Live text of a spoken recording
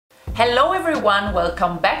Hello everyone,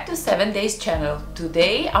 welcome back to 7 Days channel.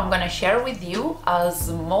 Today I'm gonna share with you a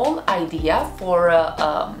small idea for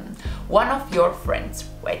one of your friends'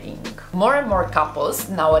 wedding. More and more couples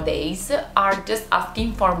nowadays are just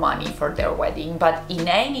asking for money for their wedding, but in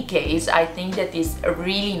any case I think that it's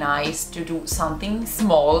really nice to do something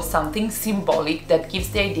small, something symbolic that gives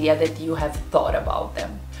the idea that you have thought about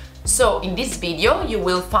them. So in this video you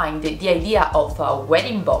will find the idea of a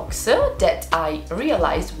wedding box that I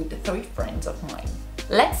realized with 3 friends of mine.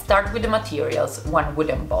 Let's start with the materials, one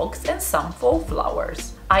wooden box and some faux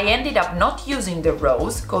flowers. I ended up not using the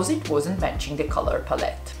rose because it wasn't matching the color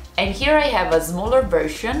palette. And here I have a smaller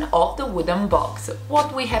version of the wooden box.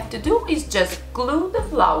 What we have to do is just glue the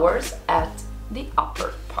flowers at the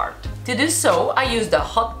upper part. To do so I used a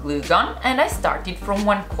hot glue gun and I started from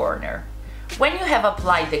one corner. When you have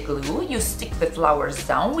applied the glue, you stick the flowers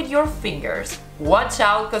down with your fingers. Watch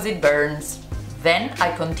out because it burns. Then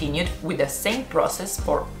I continued with the same process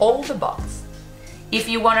for all the box. If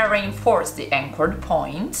you want to reinforce the anchored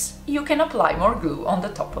points, you can apply more glue on the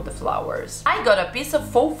top of the flowers. I got a piece of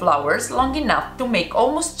faux flowers long enough to make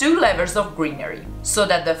almost 2 layers of greenery, so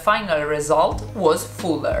that the final result was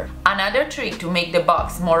fuller. Another trick to make the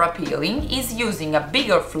box more appealing is using a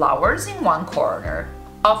bigger flowers in one corner.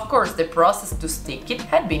 Of course, the process to stick it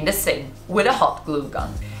had been the same, with a hot glue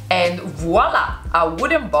gun. And voila! A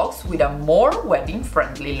wooden box with a more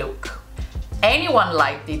wedding-friendly look. Anyone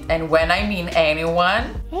liked it, and when I mean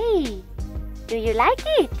anyone... Hey, do you like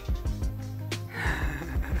it?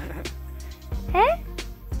 Huh?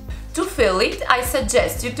 To fill it, I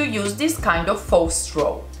suggest you to use this kind of faux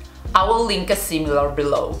straw. I will link a similar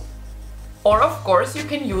below. Or of course you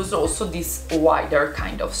can use also this wider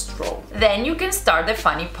kind of straw. Then you can start the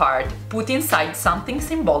funny part, put inside something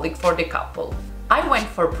symbolic for the couple. I went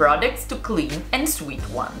for products to clean and sweet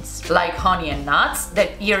ones, like honey and nuts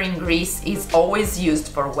that here in Greece is always used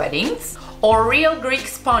for weddings, or real Greek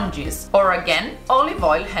sponges, or again olive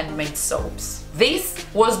oil handmade soaps. This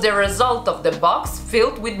was the result of the box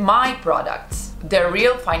filled with my products. The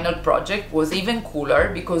real final project was even cooler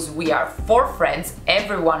because we are 4 friends,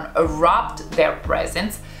 everyone wrapped their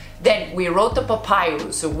presents. Then we wrote a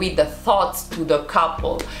papyrus with the thoughts to the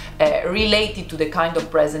couple related to the kind of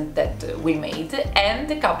present that we made, and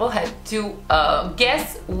the couple had to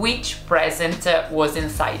guess which present was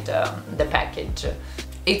inside the package.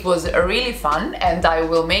 It was really fun, and I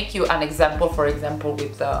will make you an example, for example,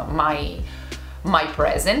 with my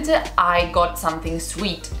present. I got something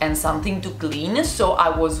sweet and something to clean, so I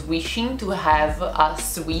was wishing to have a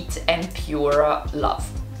sweet and pure love.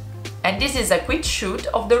 And this is a quick shoot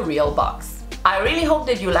of the real box. I really hope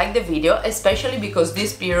that you like the video, especially because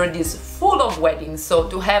this period is full of weddings, so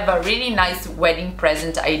to have a really nice wedding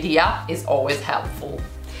present idea is always helpful.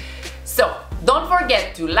 So don't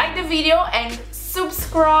forget to like the video and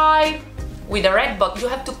subscribe with the red button. You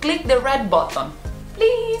have to click the red button,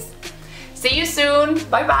 please. See you soon.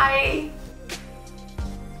 Bye bye.